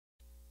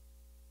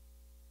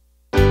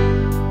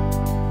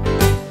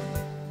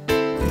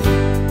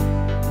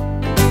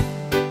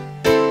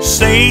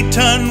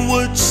Satan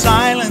would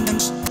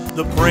silence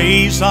the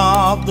praise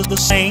of the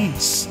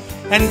saints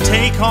and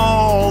take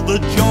all the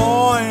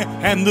joy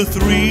and the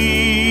thrill.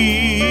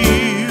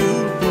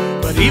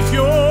 But if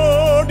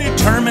you're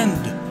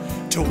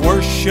determined to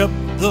worship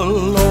the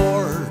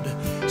Lord,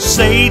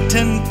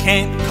 Satan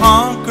can't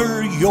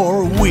conquer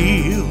your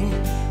will.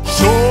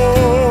 So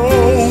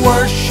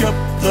worship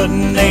the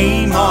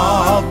name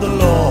of the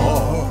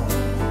Lord.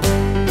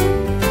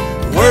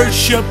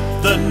 Worship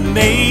the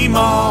name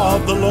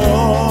of the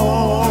Lord.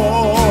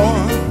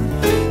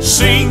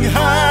 Sing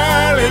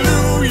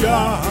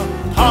hallelujah,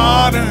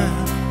 honor,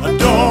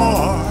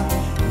 adore.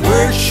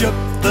 Worship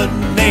the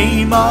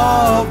name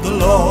of the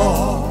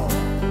Lord.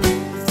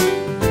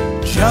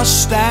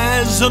 Just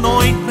as an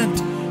ointment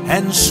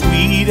and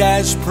sweet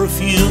as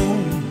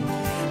perfume,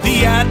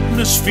 the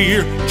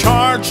atmosphere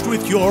charged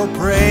with your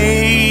praise,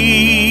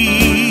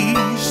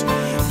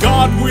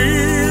 God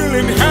will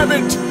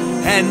inhabit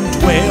and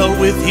dwell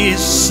with His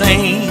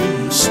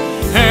saints,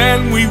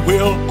 and we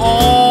will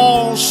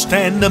all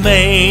stand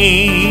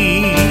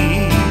amazed.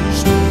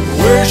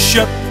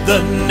 Worship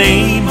the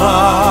name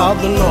of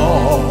the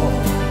Lord.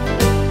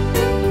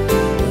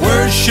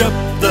 Worship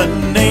the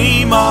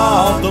name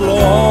of the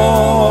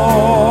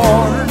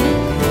Lord.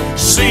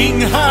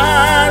 Sing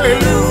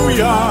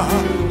hallelujah,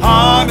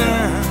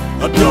 honor,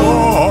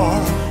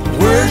 adore.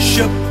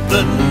 Worship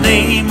the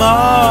name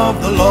of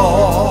the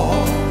Lord.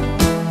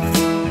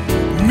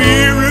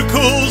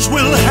 Miracles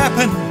will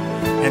happen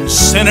and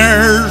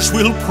sinners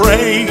will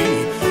pray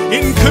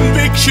in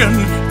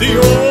conviction the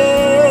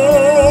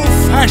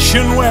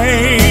old-fashioned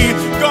way.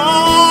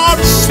 God,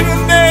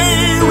 send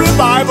a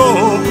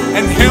revival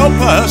and help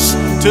us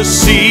to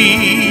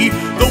see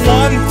the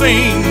one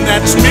thing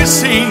that's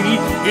missing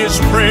is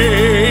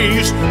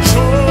praise.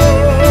 So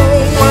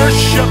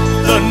worship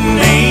the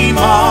name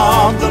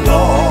of the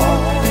Lord.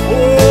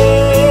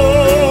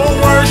 Oh,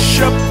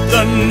 worship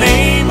the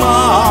name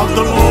of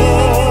the Lord.